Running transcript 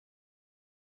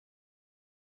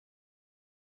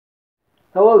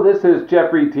Hello, this is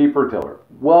Jeffrey T. Fertiller.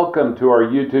 Welcome to our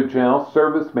YouTube channel,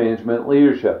 Service Management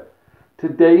Leadership.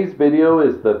 Today's video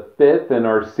is the fifth in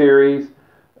our series,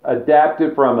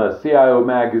 adapted from a CIO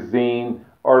magazine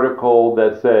article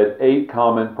that said 8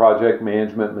 common project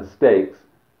management mistakes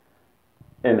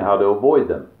and how to avoid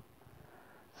them.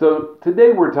 So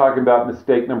today we're talking about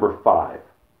mistake number 5,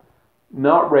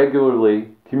 not regularly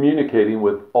communicating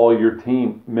with all your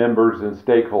team members and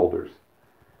stakeholders.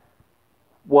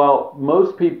 While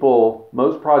most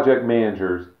project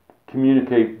managers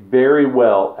communicate very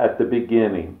well at the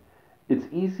beginning, it's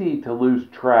easy to lose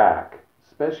track,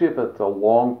 especially if it's a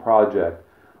long project,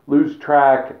 lose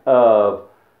track of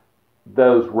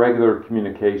those regular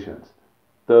communications,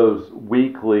 those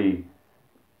weekly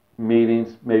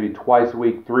meetings, maybe twice a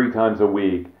week, 3 times a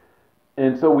week.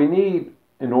 And so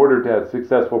in order to have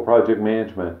successful project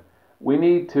management, we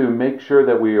need to make sure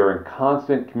that we are in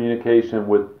constant communication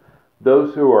with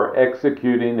those who are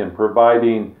executing and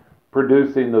producing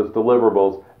those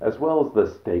deliverables, as well as the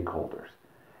stakeholders.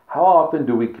 How often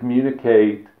do we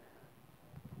communicate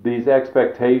these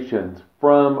expectations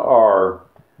from our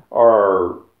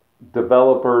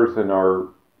developers and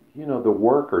the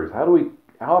workers? How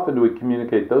often do we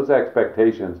communicate those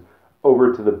expectations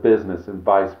over to the business and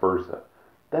vice versa?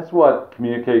 That's what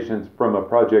communications from a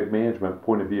project management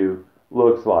point of view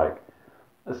looks like.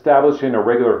 Establishing a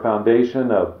regular foundation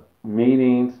of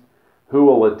meetings, who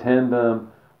will attend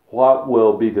them, what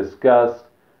will be discussed,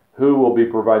 who will be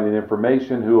providing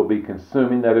information, who will be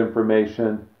consuming that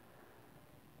information.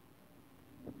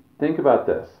 Think about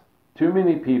this. Too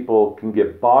many people can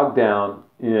get bogged down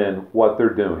in what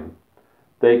they're doing.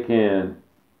 They can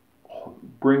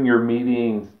bring your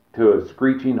meetings to a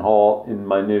screeching halt in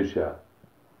minutia,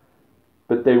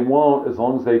 but they won't as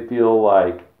long as they feel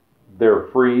like they're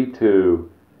free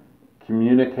to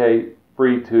communicate,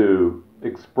 free to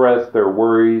express their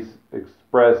worries,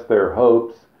 express their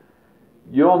hopes.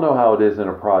 You all know how it is in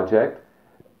a project.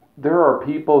 There are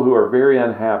people who are very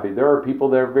unhappy. There are people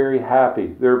that are very happy.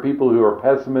 There are people who are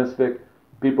pessimistic,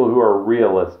 people who are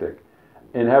realistic.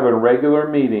 And having regular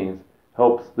meetings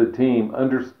helps the team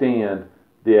understand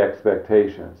the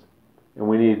expectations. And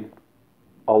we need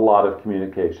a lot of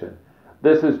communication.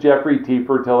 This is Jeffrey T.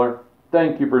 Fertiller.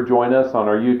 Thank you for joining us on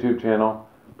our YouTube channel.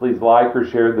 Please like or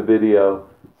share the video,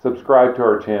 subscribe to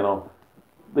our channel,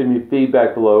 leave me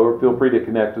feedback below, or feel free to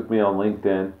connect with me on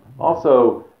LinkedIn.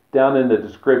 Also, down in the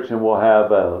description, we'll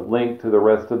have a link to the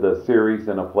rest of the series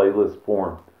in a playlist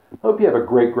form. Hope you have a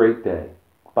great day.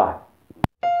 Bye.